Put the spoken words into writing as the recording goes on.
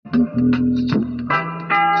Hi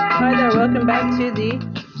there, welcome back to the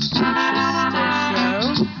Trista Show.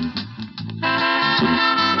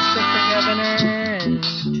 Trista for Governor and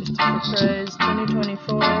Trista for Prez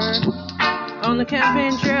 2024. On the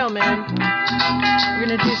campaign trail, man. We're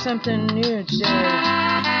gonna do something new today.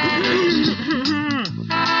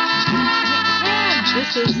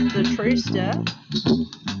 This is the Trista.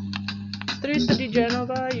 Trista di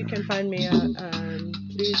Genova. You can find me on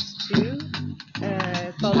please do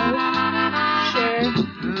follow, share,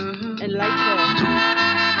 and like her.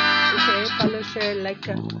 Okay, follow, share, like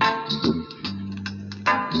her.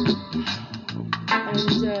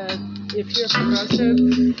 And if you're progressive,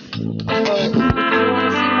 or if you want to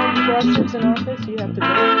see more progressives in office, you have to vote.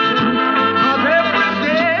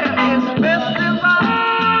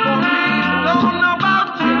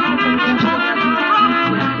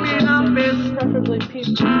 Preferably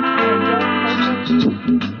people who are young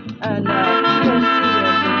persons and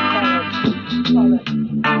call it.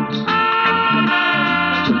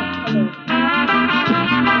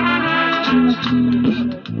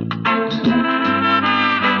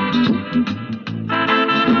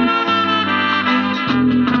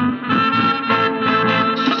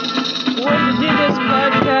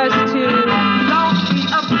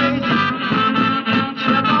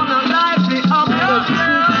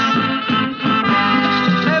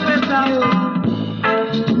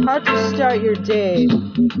 How to start your day.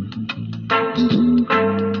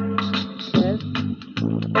 Okay.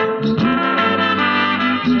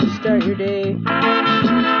 Start your day with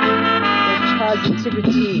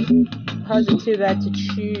positivity. Positive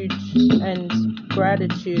attitude and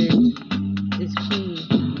gratitude is key.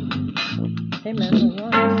 Hey man,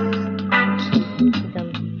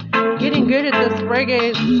 I'm getting good at this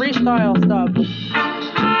reggae freestyle stuff.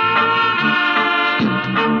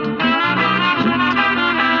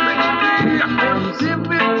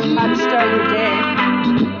 How to start your day.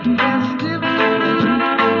 I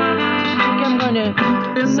think I'm going to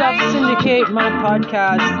self-syndicate my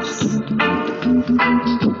podcasts.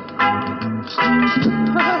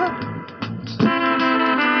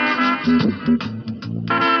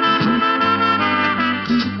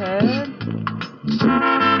 Okay.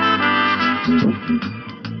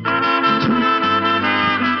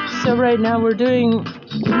 So right now we're doing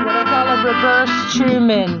what I call a reverse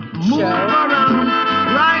Truman show.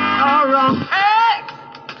 Right or wrong, hey!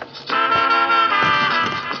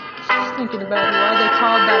 Just thinking about why they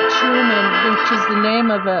called that Truman, which is the name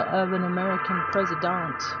of an American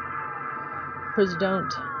president.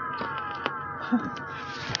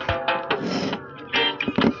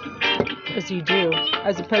 Prezi-do,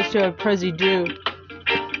 as opposed to a Prezi-do.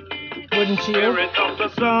 Wouldn't you?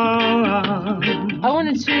 I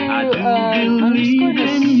wanted to, I'm just going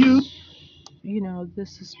to,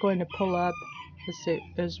 this is going to pull up.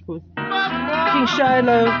 As with King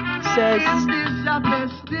Shiloh says,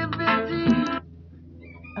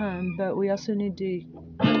 but we also need to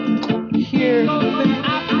hear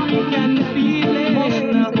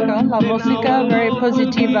la música very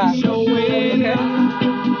positiva. Okay.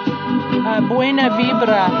 Buena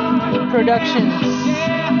Vibra Productions.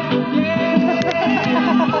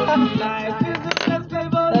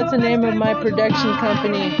 That's the name of my production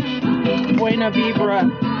company. Buena Vibra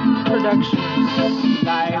Productions.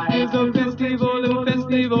 Life is a festival, and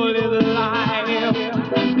festival is life.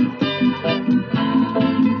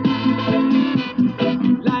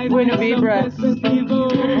 Buena Vibra.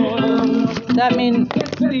 That means,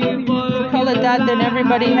 call it that, then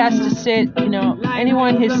everybody has to sit,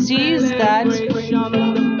 anyone who sees that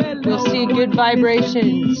will see good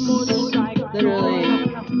vibrations. Literally.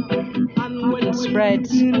 We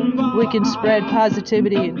can spread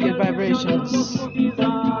positivity and good vibrations.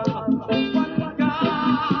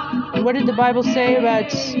 What did the Bible say about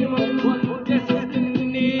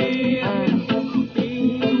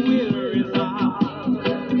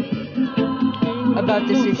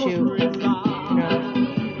this issue?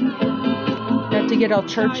 Not to get all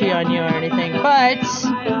churchy on you or anything, but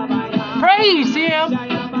praise Him!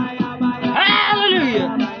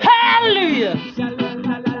 Hallelujah! Hallelujah!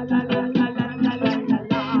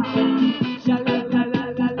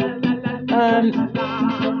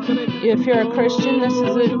 If you're a Christian, this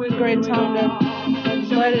is a great time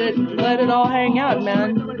to let it all hang out,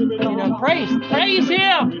 man. Praise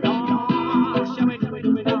Him.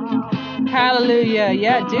 Hallelujah.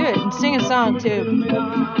 Yeah, do it. And sing a song too.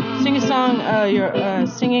 Sing a song. Your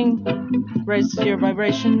singing raises your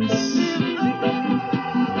vibrations.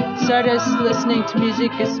 Start us listening to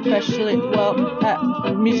music, especially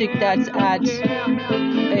music that's at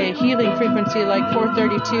a healing frequency like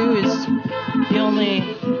 432 is the only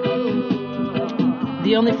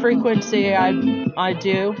The only frequency I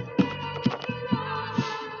do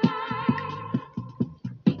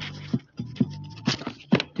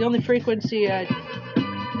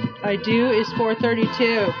is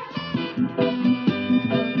 432.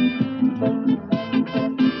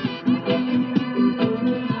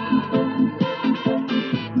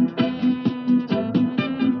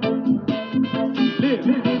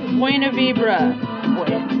 Buena vibra.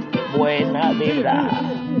 Buena vibra.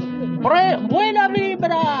 Buena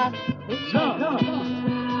vibra.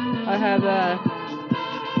 I have a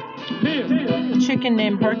chicken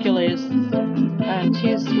named Hercules, and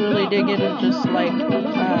he's really digging it. Just like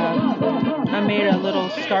I made a little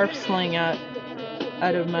scarf sling out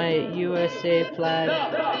of my USA flag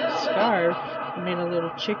scarf. I made a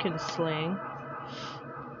little chicken sling,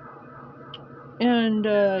 and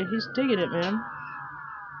he's digging it, man.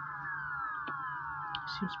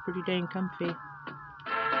 Seems pretty dang comfy.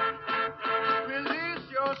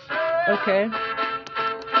 Okay.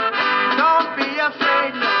 Don't be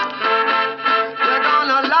afraid. We're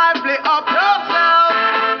gonna lively up yourself.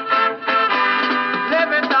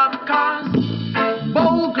 Live it up, cause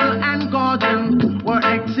Bogle and Gordon were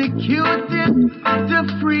executed to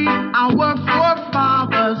free our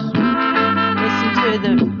forefathers. Listen to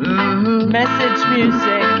the message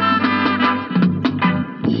music.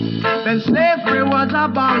 When slavery was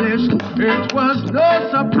abolished, it was no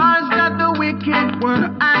surprise that the wicked were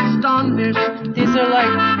astonished. These are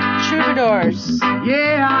like troubadours.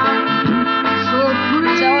 Yeah, so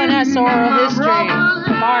free. Telling us oral history.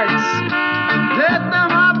 Bards. Let them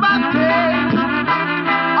have a taste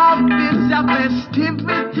of this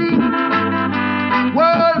festivity,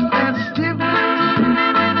 world festivity.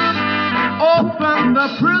 Open the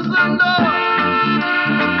prison door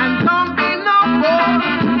and don't be no more.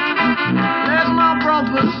 Let my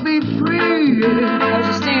brothers be free. I was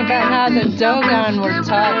just thinking about how the Dogon were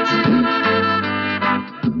taught.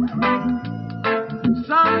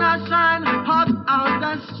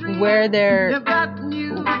 Where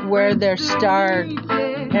their star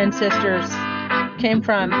ancestors came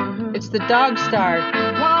from. It's the dog star.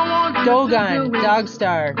 Dogon, dog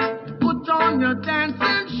star.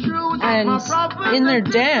 And in their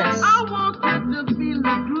dance,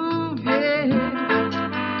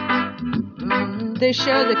 they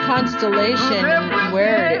show the constellation and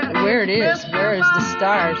where it is the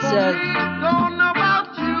star. So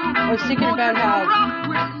I was thinking about how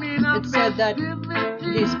it said that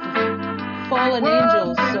these fallen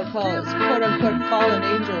angels, so-called quote-unquote fallen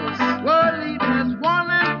angels,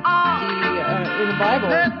 in the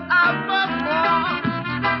Bible,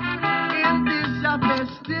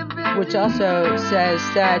 which also says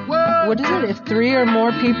that, what is it? If 3 or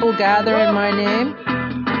more people gather in my name,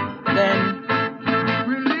 then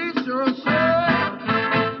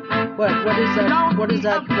what is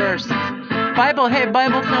that verse? Bible, hey,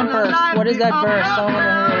 Bible thumpers, what is that verse? I want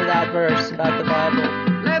to hear that verse about the Bible.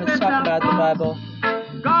 Let's talk about the Bible.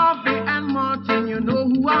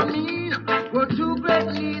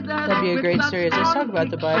 That'd be a great series. Let's talk about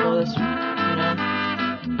the Bible. Let's,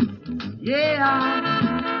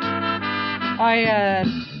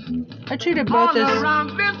 I treated both as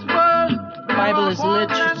Bible as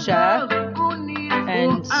literature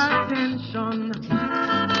and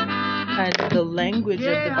the language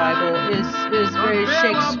of the Bible is very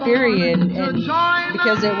Shakespearean, and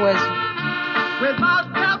because it was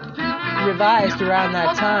revised around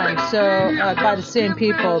that time, so by the same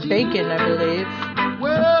people, Bacon, I believe,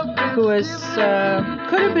 who was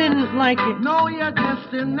could have been like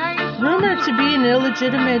rumored to be an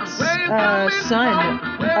illegitimate son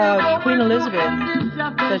of Queen Elizabeth,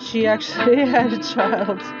 but she actually had a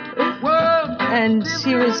child. And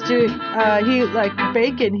he was doing,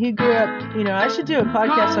 Bacon, he grew up, I should do a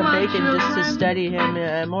podcast on Bacon just to study him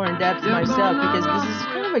more in depth myself, because this is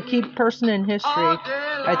kind of a key person in history,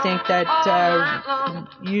 I think, that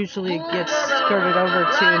usually gets skirted over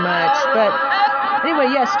too much. But anyway,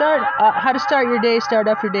 yeah, how to start your day, start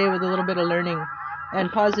off your day with a little bit of learning and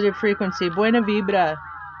positive frequency, buena vibra,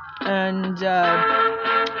 and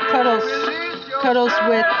cuddles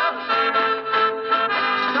with,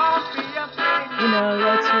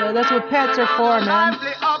 that's what pets are for, man.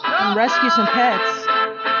 And rescue some pets.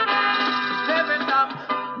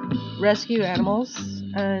 Rescue animals,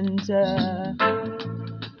 and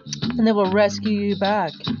they will rescue you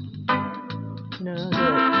back. They'll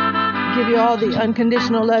give you all the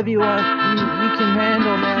unconditional love you want, you can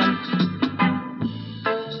handle, man.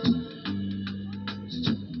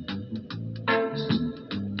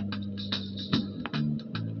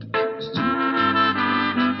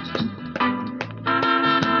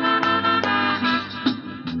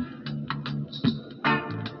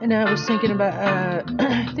 And I was thinking about how,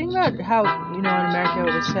 in America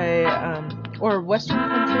we would say, or Western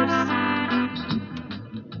countries,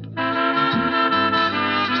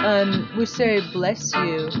 we say bless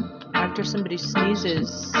you after somebody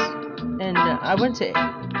sneezes. And I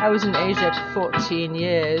was in Asia for 14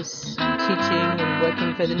 years, teaching and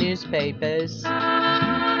working for the newspapers.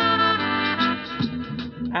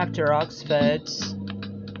 After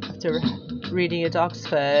reading at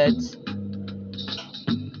Oxford,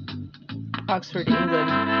 England,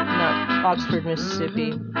 not Oxford,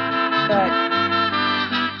 Mississippi. But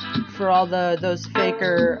for all those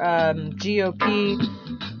faker GOP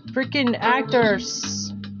freaking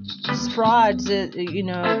actors, frauds, they're paid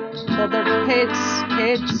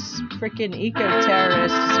freaking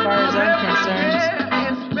eco-terrorists as far as I'm concerned.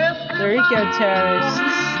 They're eco-terrorists.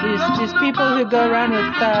 These people who go around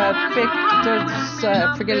with fake,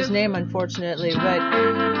 forget his name unfortunately, but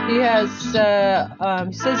he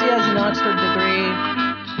says he has an Oxford degree,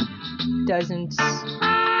 doesn't,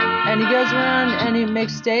 and he goes around and he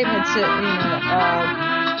makes statements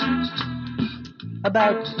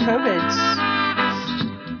about COVID,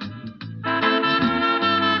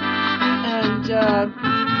 and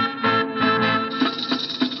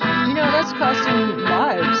that's costing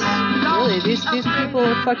lives. Really, these people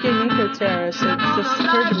are fucking eco-terrorists. It just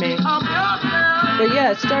occurred to me. But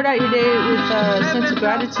yeah, start out your day with a sense of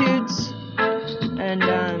gratitude, and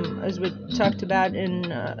as we talked about in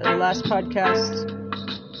the last podcast,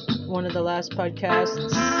 one of the last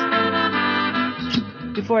podcasts,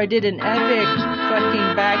 before I did an epic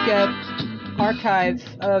fucking backup archive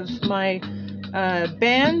of my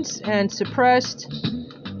banned and suppressed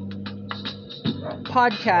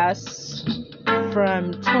podcasts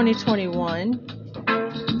from 2021,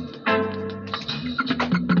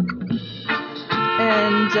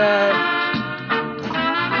 and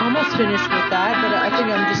almost finished with that, but I think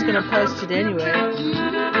I'm just gonna post it anyway.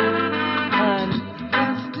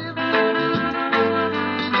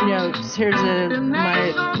 Here's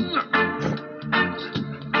my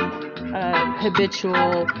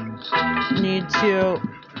habitual need to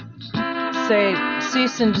say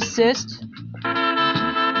cease and desist,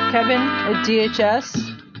 Kevin at DHS,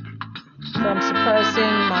 from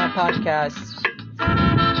suppressing my podcast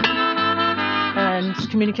and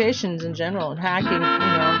communications in general and hacking,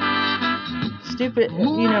 stupid,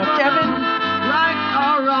 Kevin,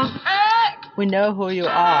 right or wrong, we know who you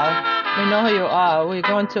are. We're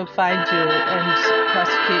going to find you and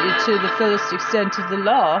prosecute you to the fullest extent of the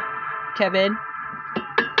law, Kevin.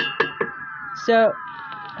 So,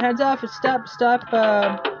 hands off, stop,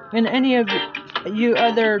 and any of you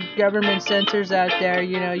other government censors out there,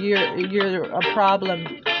 you're a problem,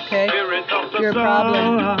 okay? You're a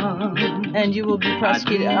problem, and you will be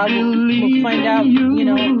prosecuted. We'll find out,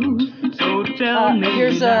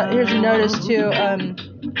 here's a notice to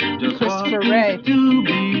Christopher Wray,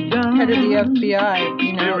 head of the FBI.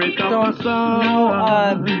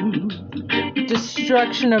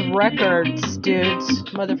 Destruction of records, dudes,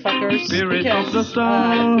 motherfuckers. Because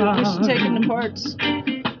we should take it apart.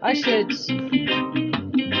 I should just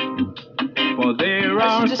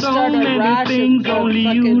start a rash of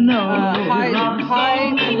fucking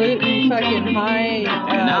highfalutin, fucking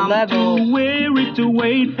high level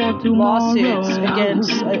lawsuits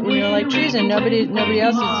against, like treason. Nobody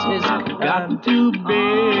else is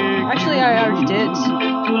actually, I already did.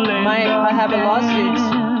 I have a lawsuit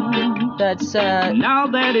that's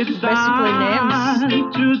basically names.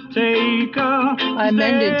 I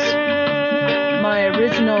amended my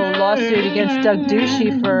original lawsuit against Doug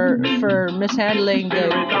Ducey for mishandling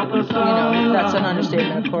that's an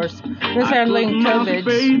understatement, of course, mishandling COVID.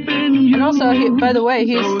 And also, by the way,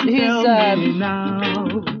 he's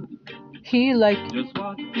he, like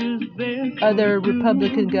other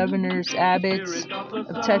Republican governors, Abbott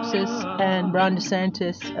of Texas and Ron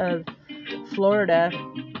DeSantis of Florida,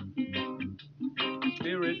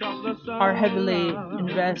 are heavily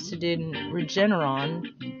invested in Regeneron,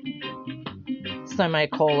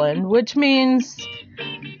 semicolon, which means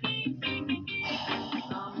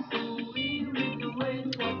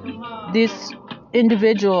these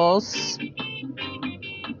individuals,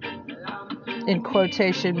 in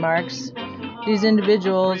quotation marks, these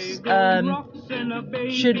individuals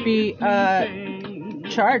should be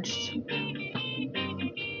charged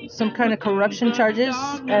some kind of corruption charges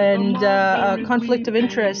and conflict of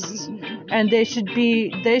interest, and the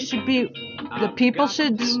people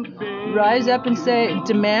should rise up and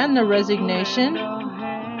demand their resignation.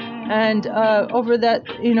 And over that,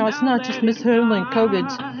 it's not just mishandling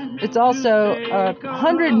COVID, it's also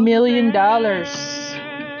 $100 million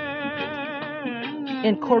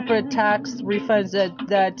in corporate tax refunds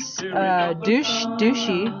that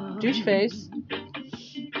douche face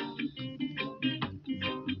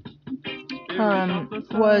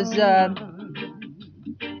was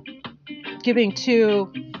giving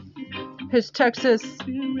to his Texas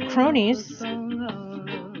cronies,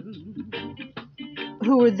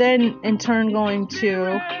 who were then in turn going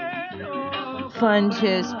to fund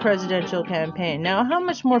his presidential campaign. Now, how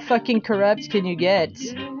much more fucking corrupt can you get?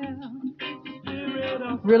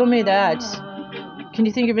 Riddle me that. Can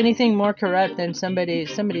you think of anything more corrupt than somebody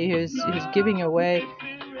who's giving away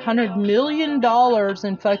 $100 million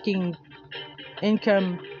in fucking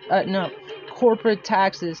income, corporate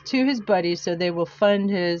taxes to his buddies so they will fund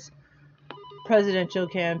his presidential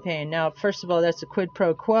campaign? Now, first of all, that's a quid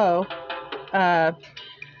pro quo,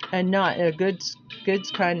 and not a goods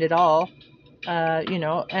kind at all.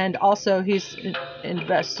 And also he's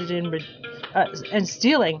invested in and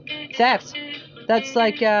stealing, theft. That's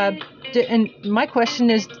like, and my question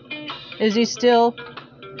is he still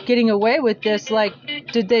getting away with this? Like,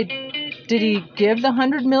 did he give the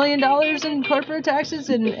 $100 million in corporate taxes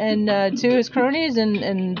and to his cronies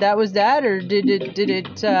and that was that, or did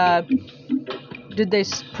they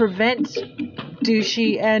prevent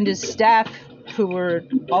Douchey and his staff, who were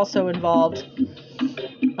also involved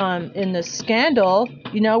in the scandal?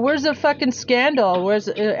 Where's the fucking scandal? Where's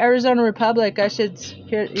Arizona Republic?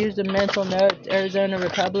 Here's a mental note: Arizona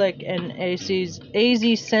Republic and AZ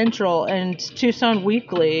Central and Tucson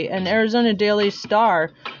Weekly and Arizona Daily Star.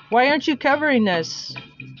 Why aren't you covering this?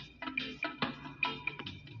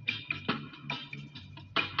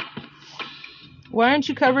 Why aren't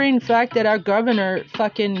you covering the fact that our governor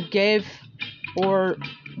fucking gave or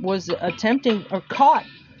was attempting or caught?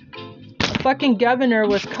 A fucking governor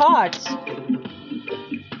was caught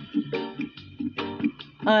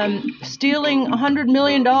stealing $100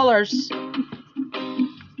 million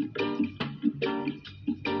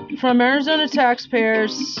from Arizona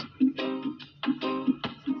taxpayers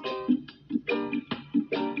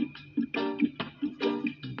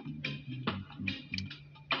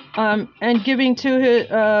and giving to his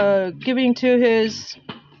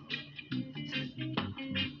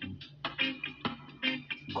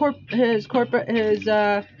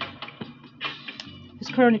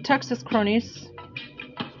Texas cronies.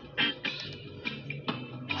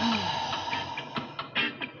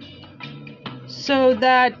 So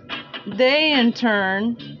that they in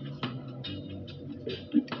turn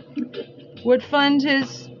would fund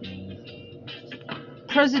his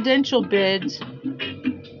presidential bid.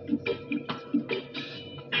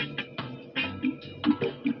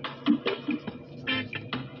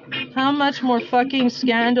 How much more fucking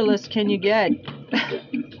scandalous can you get?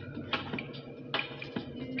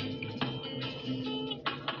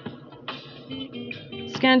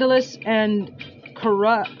 Scandalous and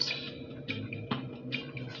corrupt.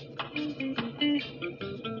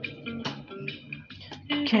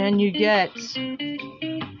 Can you get?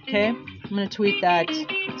 Okay, I'm gonna tweet that.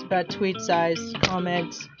 It's about tweet size,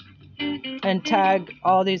 comment, and tag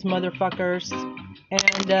all these motherfuckers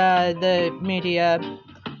and the media.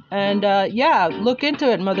 And look into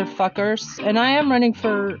it, motherfuckers. And I am running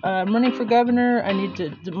for governor.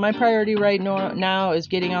 My priority right now is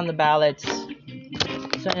getting on the ballots.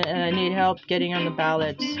 And I need help getting on the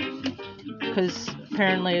ballots, because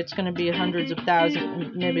apparently it's going to be hundreds of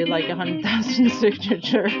thousands, maybe like 100,000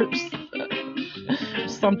 signatures.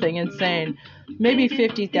 Something insane. Maybe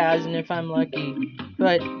 50,000 if I'm lucky.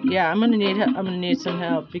 But yeah, I'm gonna need some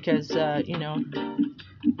help because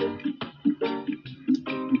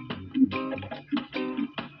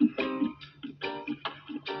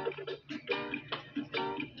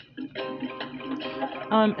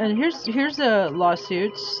and here's a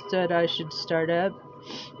lawsuit that I should start up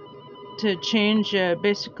to change.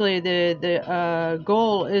 Basically, the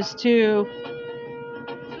goal is to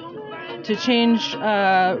change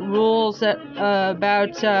rules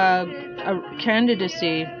about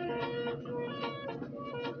candidacy,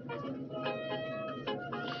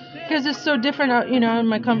 because it's so different. In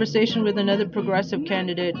my conversation with another progressive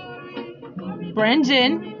candidate,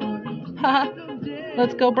 Brendan.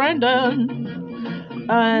 Let's go, Brendan.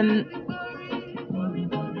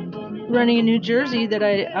 Running in New Jersey, that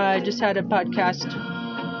I just had a podcast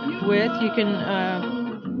with. You can,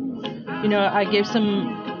 I gave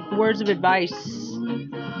some words of advice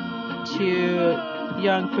to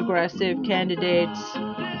young progressive candidates.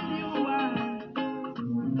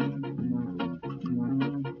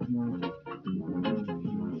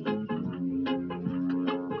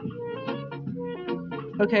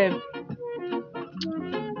 Okay,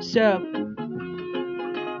 so,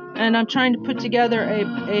 and I'm trying to put together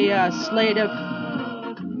a slate of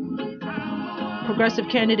progressive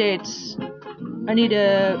candidates. I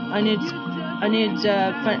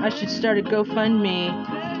should start a GoFundMe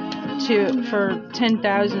for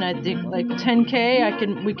 10,000. I think like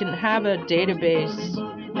 10K. We can have a database,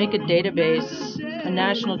 make a database, a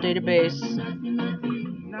national database.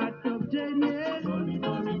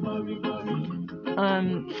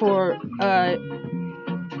 For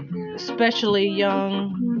especially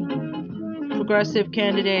young progressive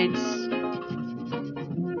candidates.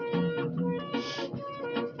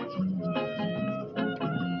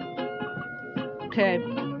 Okay,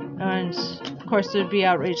 and of course there'd be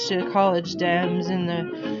outreach to the college Dems and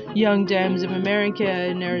the young Dems of America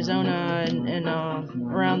and Arizona and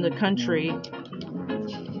around the country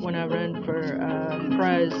when I run for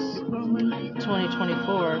Prez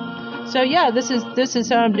 2024. So yeah, this is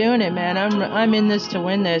how I'm doing it, man. I'm in this to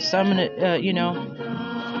win this. I'm gonna,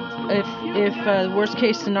 if worst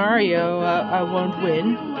case scenario, I won't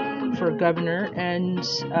win for governor, and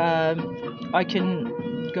I can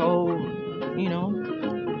go,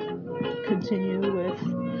 continue with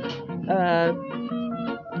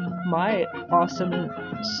my awesome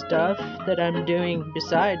stuff that I'm doing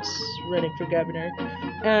besides running for governor,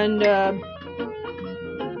 and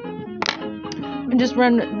just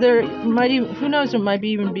run. There might even, who knows, it might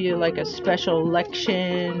even be like a special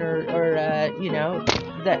election or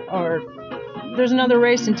there's another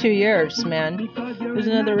race in 2 years, man. There's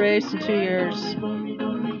another race in 2 years.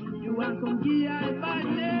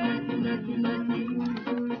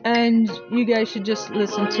 And you guys should just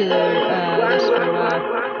listen to this for a while.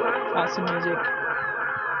 Awesome music.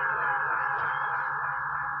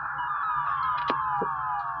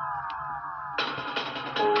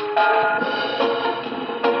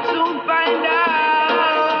 Soon find out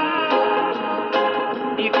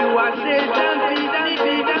if you are Satan.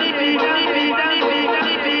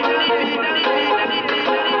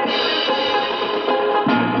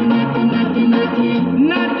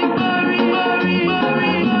 Not the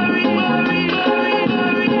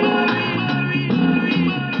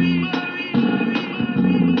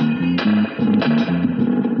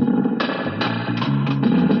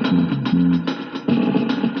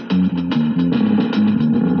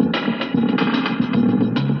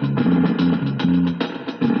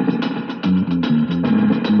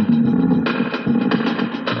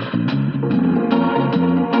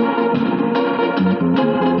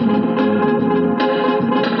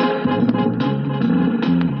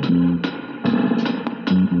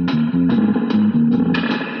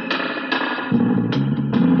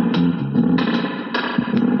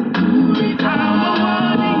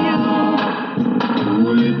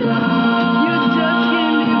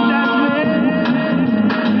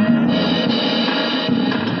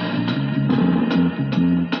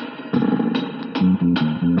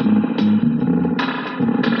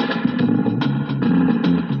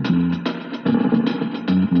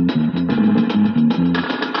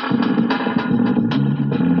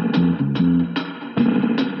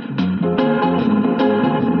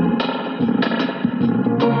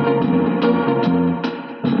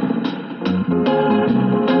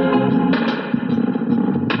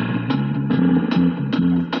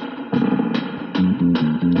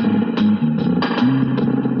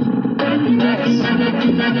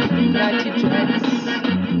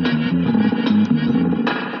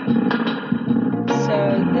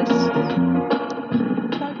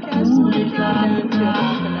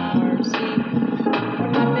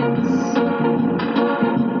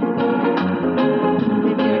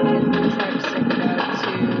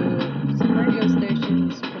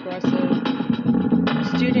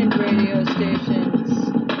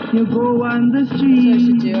You go on the street. That's what I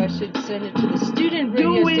should do. I should send it to the student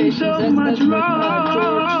radio stations. That's what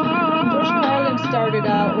George Carlin started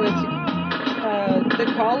out with the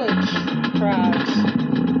college crowds.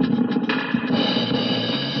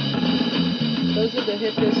 Those are the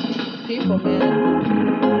hippest people, man.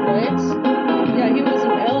 Right? Yeah, he was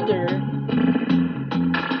an elder.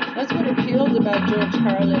 That's what appealed about George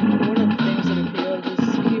Carlin. One of the things that appealed is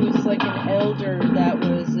he was like an elder that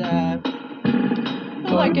was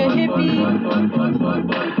like a hippie.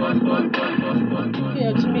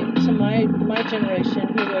 To me, to my generation,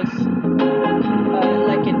 he was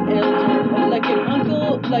like an elder, like an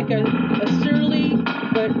uncle, like a surly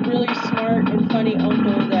but really smart and funny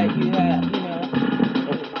uncle that you had,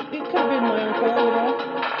 It could have been my uncle,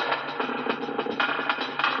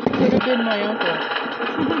 It could have been my uncle.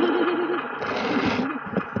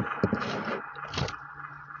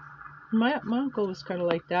 My uncle was kind of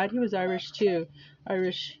like that. He was Irish too.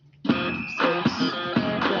 Irish. So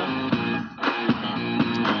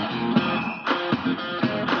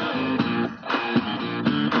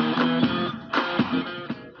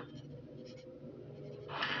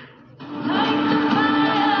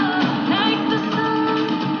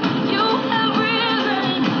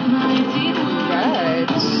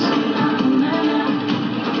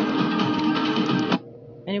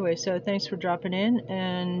So thanks for dropping in,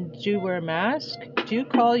 and do wear a mask. Do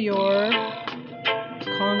call your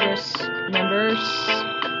Congress members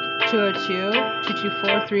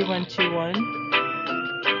 202-224-3121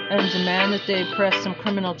 and demand that they press some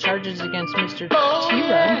criminal charges against Mr.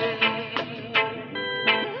 Tira.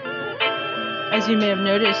 As you may have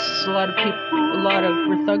noticed, a lot of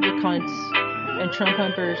Republicans and Trump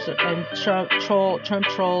humpers and Trump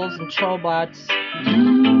trolls and troll bots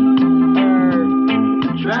are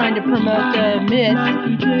trying to promote the myth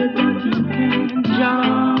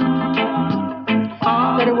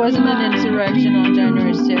that it wasn't an insurrection on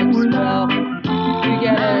January 6th. Well,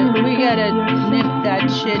 we gotta nip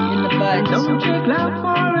that shit in the bud. To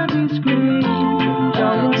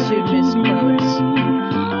misquotes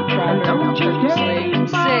purposely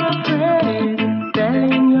sick.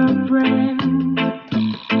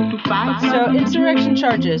 So insurrection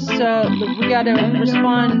charges. So we gotta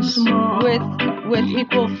respond with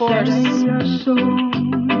equal force.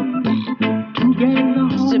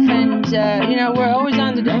 Defend. We're always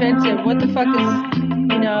on the defensive. What the fuck is?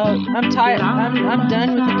 I'm tired. I'm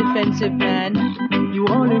done with the defensive, man.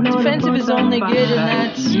 Defensive is only good, and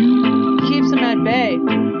that keeps them at bay.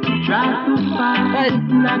 But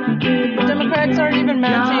the Democrats aren't even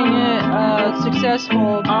mounting a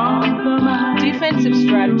successful defensive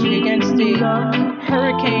strategy against the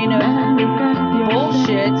hurricane of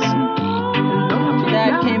bullshit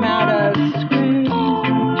that came out of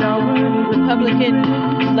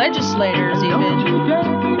Republican legislators, even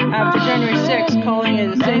after January 6th, calling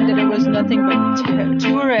it, saying that it was nothing but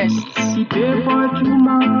tourists.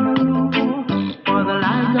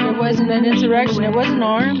 It wasn't an insurrection. It wasn't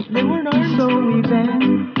armed. They weren't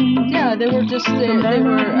armed. Yeah, they were just, they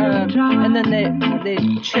were, and then they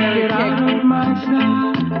cherry picked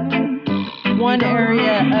one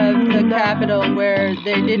area of the Capitol where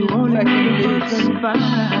they didn't fucking loot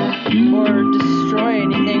or destroy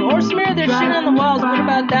anything or smear their shit on the walls. What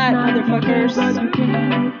about that, motherfuckers?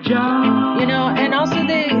 And also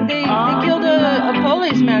they killed a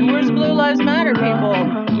policeman. Where's Blue Lives Matter, people?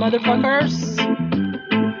 Motherfuckers.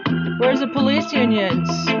 Where's the police unions?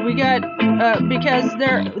 We got, because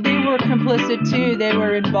they were complicit too. They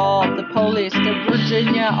were involved. The police, the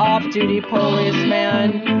Virginia off-duty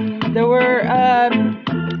policeman. There were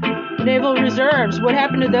naval reserves. What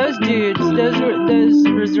happened to those dudes? Those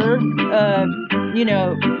reserve,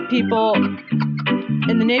 people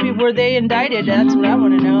in the Navy. Were they indicted? That's what I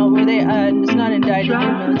want to know. Were they? It's not indicted in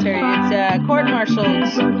the military. It's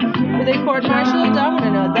court-martialed. Were they court-martialed? I want to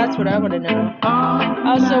know. That's what I want to know. I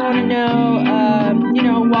also want to know,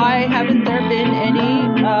 why haven't there been any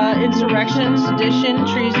insurrection, sedition,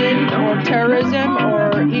 treason, or terrorism,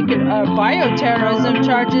 or bioterrorism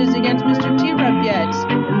charges against Mr. T-Rup yet?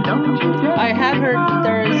 I have heard that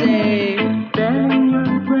there is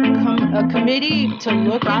a committee to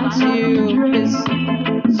look into his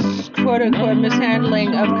quote-unquote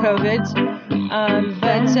mishandling of COVID,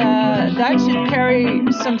 but that should carry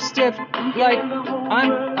some stiff,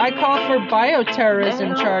 I call for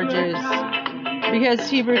bioterrorism charges, because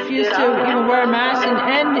he refused to even wear a mask,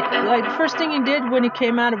 and first thing he did when he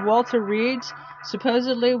came out of Walter Reed's,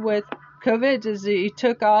 supposedly with COVID, is he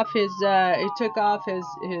took off his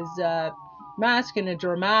mask in a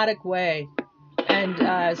dramatic way, and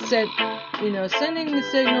sending the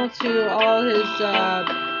signal to all his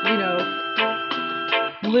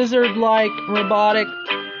lizard-like robotic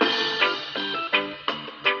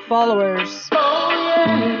followers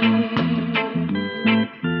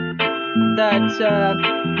that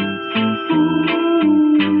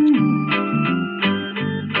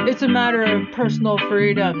it's a matter of personal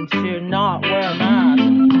freedom to not wear a mask,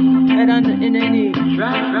 and in any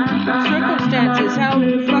circumstances. How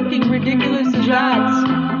fucking ridiculous is that?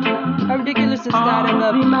 How ridiculous is that?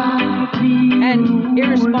 And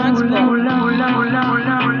irresponsible.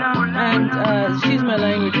 And excuse my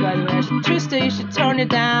language, by the way. Trista, you should tone it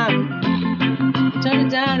down. Tone it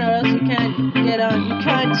down, or else you can't get on. You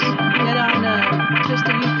can't get on.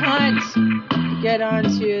 Trista, you can't get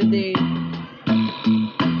onto the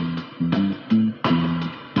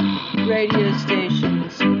radio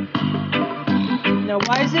stations. Now,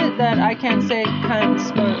 why is it that I can't say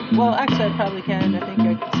cunts? Well, actually, I probably can. I think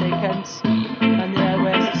I can say cunts on the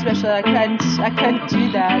airways, especially I can't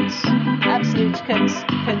do that. Absolute cunts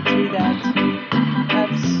can't do that.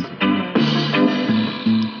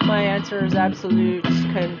 My answer is absolute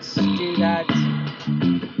cunts do that.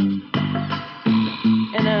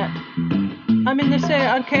 And they say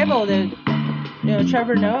on cable that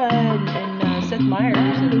Trevor Noah and Seth Meyers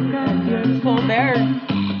and Colbert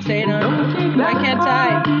saying I can't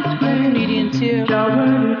die. I'm a comedian too.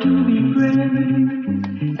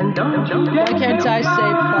 Why can't I say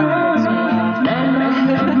fuck once in a while?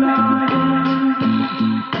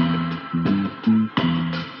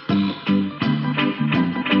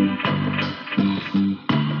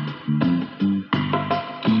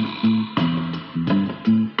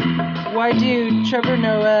 Why do Trevor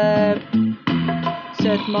Noah,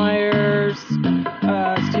 Seth Meyers,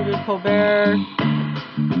 Stephen Colbert,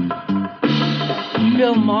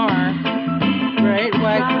 Bill Maher, right?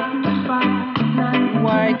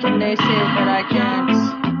 Why can they say it but I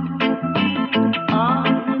can't?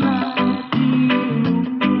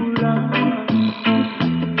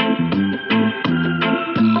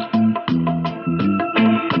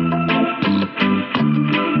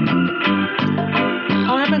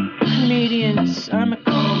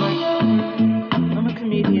 I'm a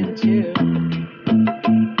comedian too.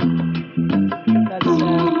 That's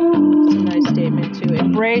a nice statement too.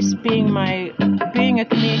 Embrace being a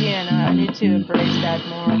comedian. I need to embrace that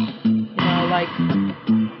more. You know, like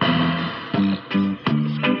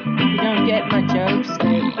if you don't get my jokes,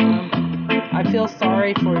 then I feel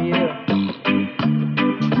sorry for you.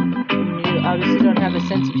 You obviously don't have a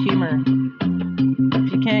sense of humor.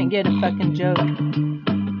 If you can't get a fucking joke,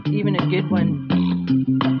 even a good one.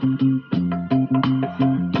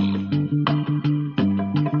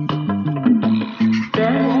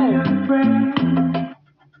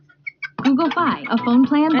 Google Fi, a phone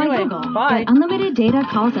plan by Anyway, Google. bye. Get unlimited data,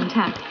 calls, and text.